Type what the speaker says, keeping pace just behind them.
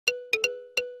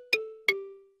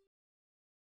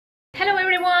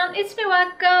it's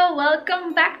Miwako.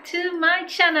 Welcome back to my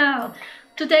channel.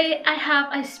 Today I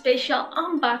have a special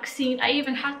unboxing. I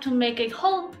even had to make a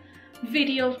whole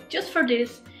video just for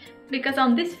this, because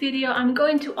on this video I'm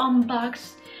going to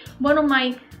unbox one of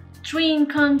my dream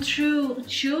come true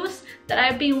shoes that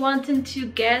I've been wanting to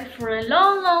get for a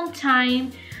long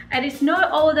time, and it's no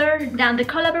other than the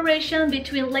collaboration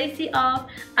between Lazy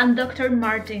Up and Dr.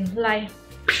 Marteen. Like,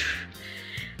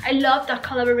 I love that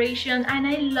collaboration, and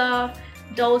I love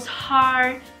those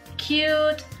hard,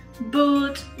 cute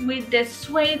boots with the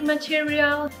suede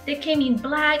material. They came in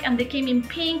black and they came in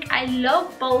pink. I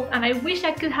love both, and I wish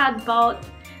I could have bought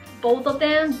both of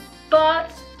them,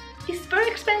 but it's very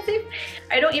expensive.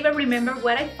 I don't even remember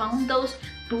where I found those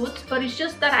boots, but it's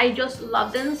just that I just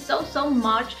love them so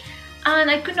much,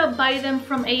 and I could not buy them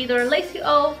from either Lazy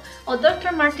Up or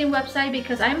Dr. Marteen website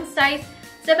because I'm size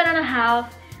 7.5,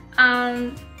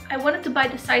 and I wanted to buy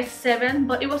the size 7,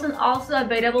 but it wasn't also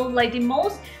available. Like, the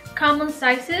most common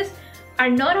sizes are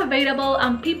not available,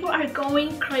 and people are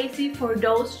going crazy for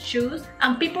those shoes,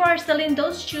 and people are selling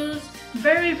those shoes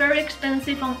very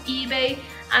expensive on eBay.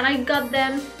 And I got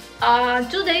them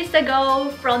 2 days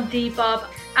ago from Jpop.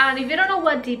 And if you don't know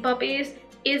what Jpop is,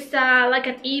 it's like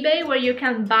an eBay where you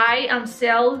can buy and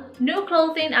sell new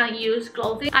clothing and used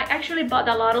clothing. I actually bought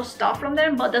a lot of stuff from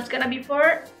them, but that's gonna be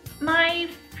for my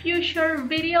future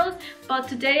videos. But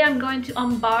today I'm going to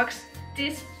unbox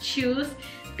these shoes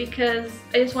because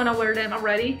I just want to wear them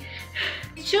already.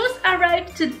 Shoes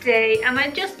arrived today, and I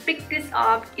just picked this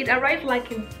up. It arrived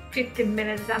like in 15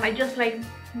 minutes, and I just like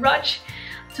rushed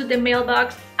to the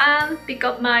mailbox and pick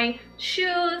up my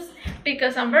shoes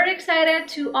because I'm very excited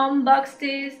to unbox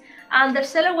this. And the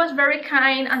seller was very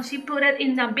kind, and she put it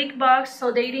in a big box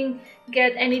so they didn't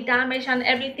get any damage and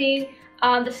everything.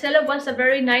 The seller was a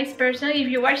very nice person. If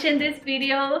you're watching this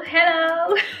video,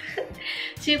 hello!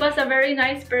 She was a very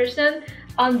nice person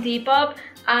on Depop,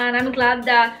 and I'm glad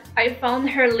that I found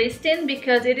her listing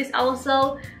because it is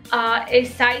also a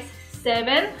size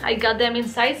 7. I got them in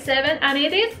size 7, and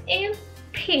it is in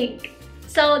pink.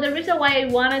 So the reason why I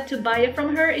wanted to buy it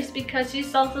from her is because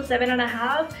she's also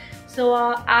 7.5. So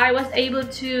I was able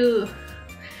to,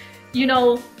 you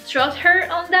know, trust her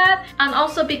on that, and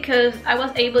also because I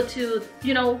was able to,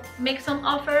 you know, make some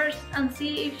offers and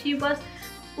see if she was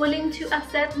willing to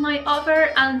accept my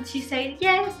offer, and she said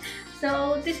yes.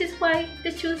 So this is why the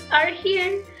shoes are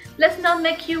here. Let's not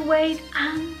make you wait,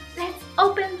 and let's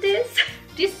open this.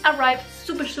 This arrived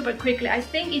super quickly. I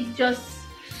think it's just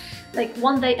like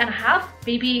 1.5 days,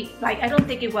 maybe. Like, I don't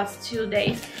think it was 2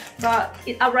 days, but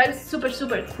it arrived super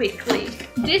quickly.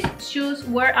 These shoes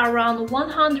were around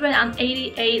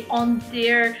 188 on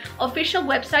their official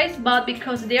websites, but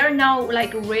because they are now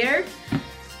like rare,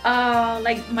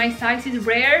 like my size is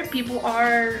rare, people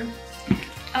are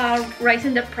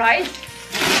raising the price.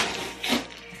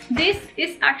 This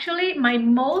is actually my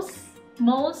most,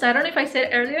 I don't know if I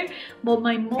said earlier, but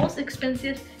my most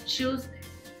expensive shoes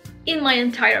in my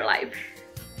entire life.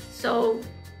 So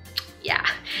yeah,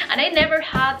 and I never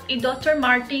had a Dr.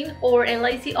 Marteen or a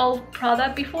Lazy Up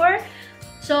product before,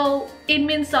 so it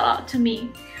means a lot to me.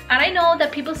 And I know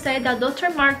that people say that Dr.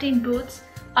 Marteen boots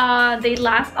they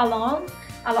last a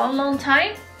long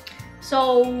time,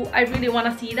 so I really want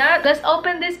to see that. Let's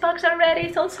open this box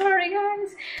already. So sorry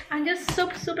guys, I'm just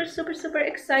super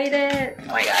excited. Oh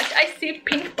my gosh, I see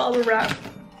pink bubble wrap.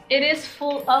 It is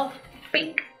full of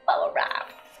pink bubble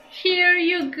wrap. Here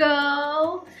you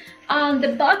go.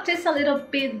 The box is a little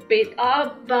bit beat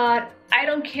up, but I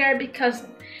don't care because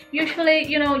usually,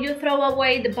 you know, you throw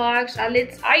away the box, at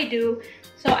least I do,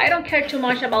 so I don't care too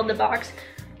much about the box.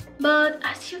 But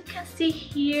as you can see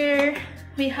here,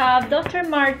 we have Dr.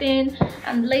 Marteen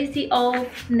and Lazy Up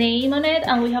name on it,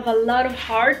 and we have a lot of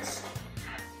hearts.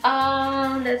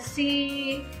 Let's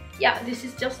see. Yeah, this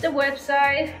is just the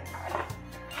website.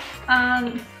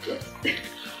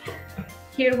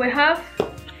 Here we have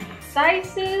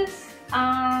sizes.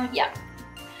 Yeah,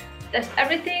 that's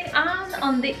everything. And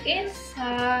on the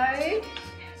inside,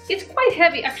 it's quite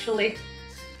heavy actually.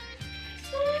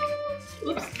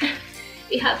 Oops,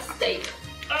 it has tape.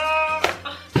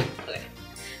 Okay,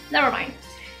 never mind.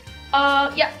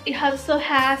 Yeah, it also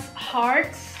has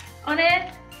hearts on it.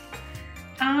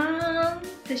 And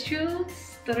the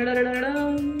shoes.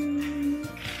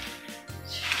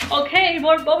 Okay,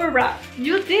 more bubble wrap.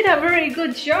 You did a very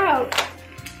good job.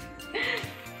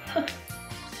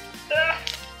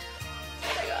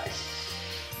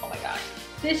 Oh my gosh.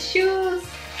 These shoes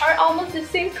are almost the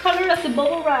same color as the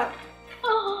bubble wrap.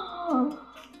 Oh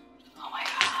my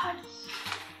gosh.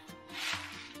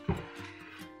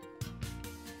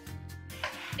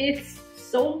 It's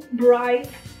so bright.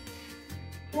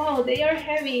 Wow, they are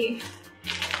heavy.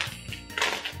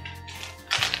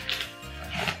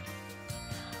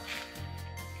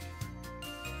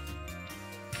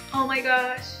 Oh my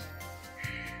gosh.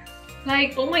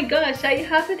 Like, oh my gosh, I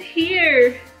have it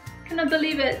here. Cannot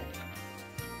believe it.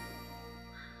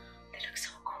 They look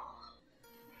so cool.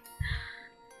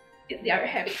 They are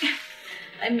heavy.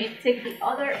 Let me take the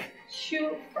other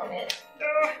shoe from it.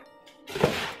 Ugh.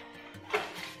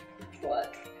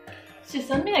 What? She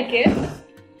sent me a gift?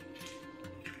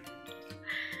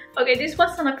 Okay, this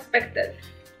was unexpected.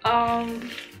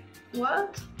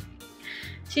 What?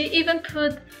 She even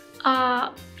put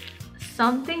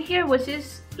something here which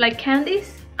is like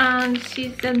candies, and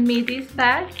she sent me this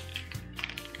bag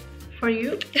for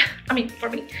you. I mean, for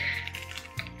me.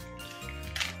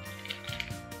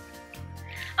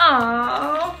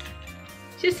 Aww,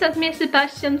 she sent me a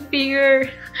Sebastian figure.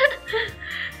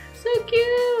 So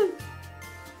cute.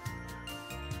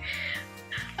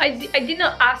 I did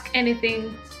not ask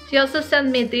anything. She also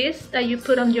sent me this that you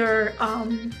put on your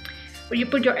where you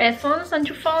put your headphones on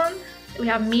your phone. We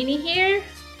have Minnie here,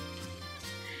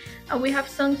 and we have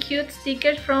some cute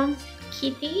stickers from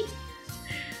Kitty.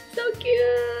 So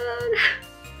cute.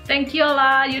 Thank you,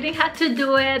 Ola. You didn't have to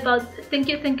do it, but thank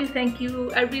you, thank you, thank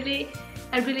you. I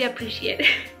really appreciate it.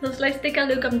 So let's take a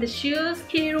look at the shoes.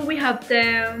 Here we have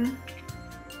them.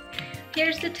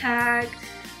 Here's the tag.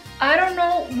 I don't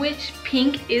know which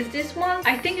pink is this one.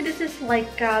 I think this is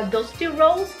like dusty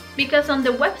rose, because on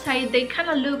the website they kind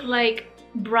of look like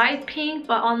bright pink,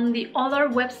 but on the other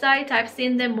websites I've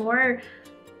seen them more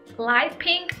light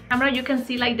pink. Camera, you can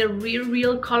see like the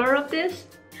real color of this.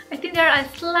 I think they're a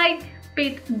slight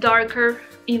bit darker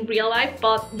in real life,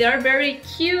 but they're very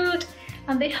cute,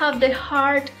 and they have the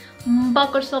heart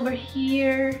buckles over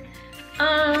here.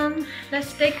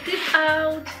 Let's take this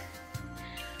out.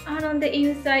 And on the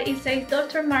inside it says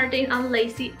Dr. Marteen and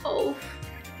Lazy Oaf.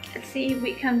 Let's see if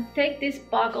we can take these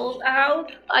buckles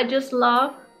out. I just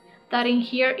love that in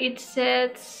here it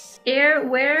says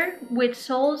Airwear with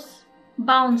soles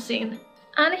bouncing.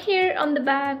 And here on the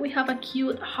back we have a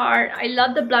cute heart. I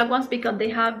love the black ones because they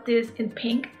have this in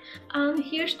pink. And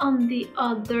here's on the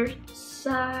other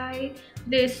side.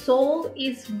 The sole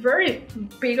is very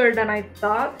bigger than I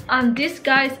thought, and these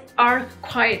guys are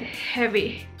quite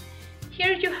heavy.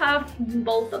 Here you have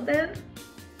both of them.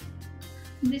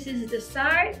 This is the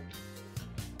side.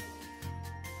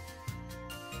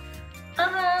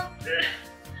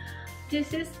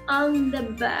 This is on the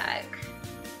back.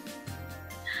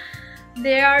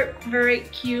 They are very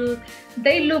cute.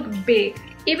 They look big.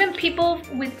 Even people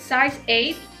with size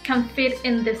 8 can fit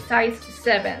in the size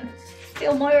 7.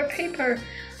 Still more paper.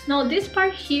 Now this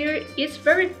part here is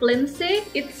very flimsy.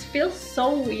 It feels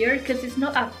so weird because it's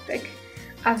not as thick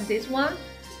as this one.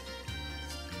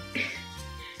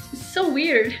 It's so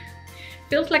weird.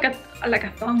 Feels like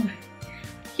a thumb.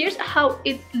 Here's how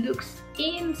it looks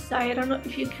inside. I don't know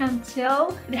if you can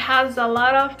tell. It has a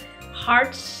lot of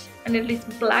hearts and it is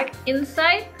black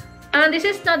inside. And this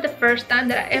is not the first time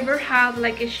that I ever have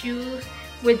like a shoes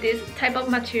with this type of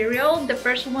material. The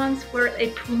first ones were a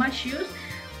Puma shoes,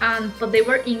 but they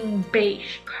were in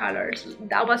beige colors.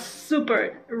 That was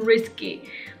super risky.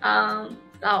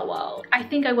 Oh wow, I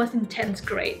think I was in 10th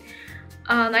grade.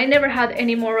 And I never had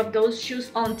any more of those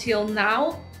shoes until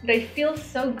now. They feel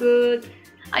so good.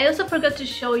 I also forgot to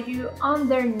show you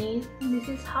underneath. This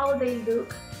is how they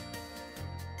look.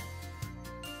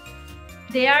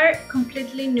 They are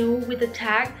completely new with the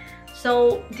tag,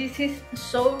 so this is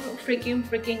so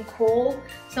freaking cool.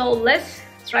 So let's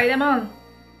try them on.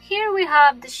 Here we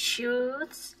have the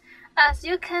shoes. As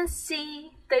you can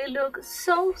see, they look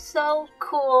so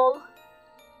cool.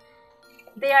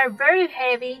 They are very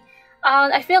heavy.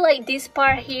 I feel like this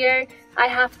part here I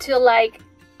have to like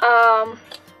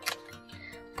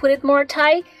put it more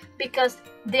tight because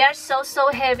they are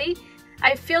so heavy.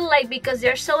 I feel like because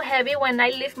they're so heavy, when I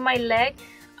lift my leg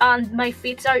and my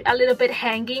feet are a little bit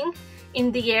hanging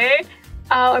in the air,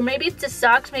 or maybe it's the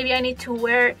socks. Maybe I need to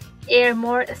wear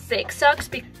more thick socks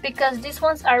because these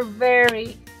ones are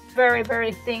very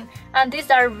thin, and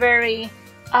these are very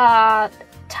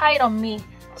tight on me.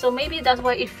 So maybe that's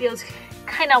why it feels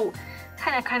kind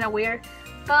of weird,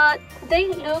 but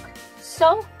they look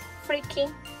so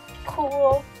freaking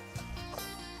cool.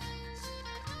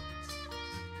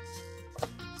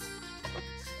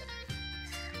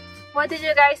 What did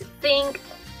you guys think?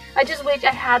 I just wish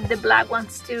I had the black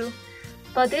ones too,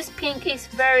 but this pink is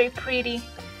very pretty.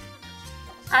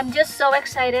 I'm just so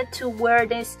excited to wear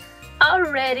this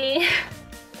already.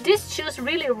 This shoes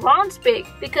really runs big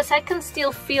because I can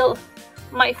still feel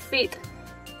my feet.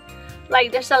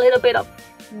 Like there's a little bit of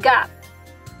gap.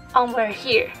 on wear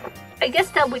here. I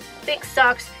guess that with thick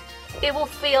socks it will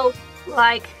feel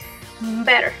like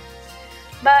better,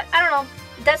 but I don't know,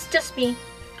 that's just me.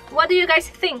 What do you guys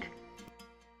think?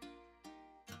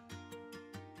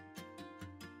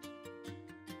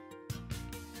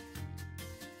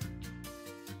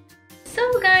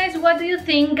 So guys, what do you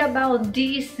think about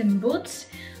these boots?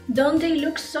 Don't they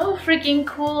look so freaking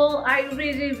cool? I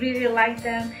really like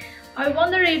them. I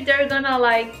wonder if they're gonna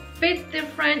like fit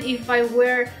different if I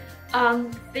wear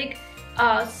thick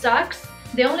socks.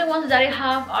 The only ones that I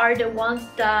have are the ones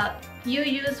that you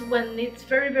use when it's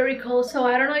very cold, so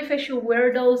I don't know if I should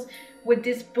wear those with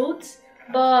these boots.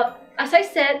 But as I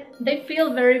said, they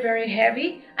feel very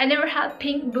heavy. I never had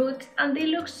pink boots and they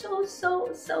look so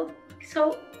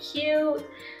cute.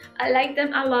 I like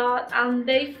them a lot and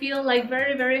they feel like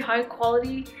very high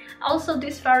quality. Also,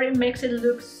 this fabric makes it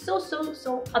look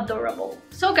so adorable.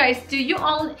 So guys, do you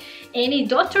own any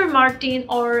Dr. Marteen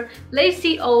or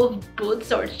Lazy Oaf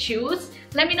boots or shoes?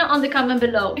 Let me know on the comment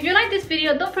below. If you like this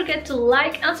video, don't forget to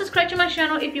like and subscribe to my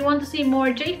channel if you want to see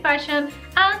more J fashion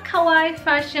and Kawaii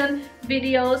fashion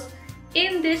videos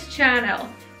in this channel.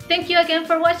 Thank you again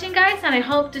for watching guys, and I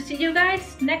hope to see you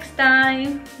guys next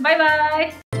time. Bye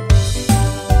bye!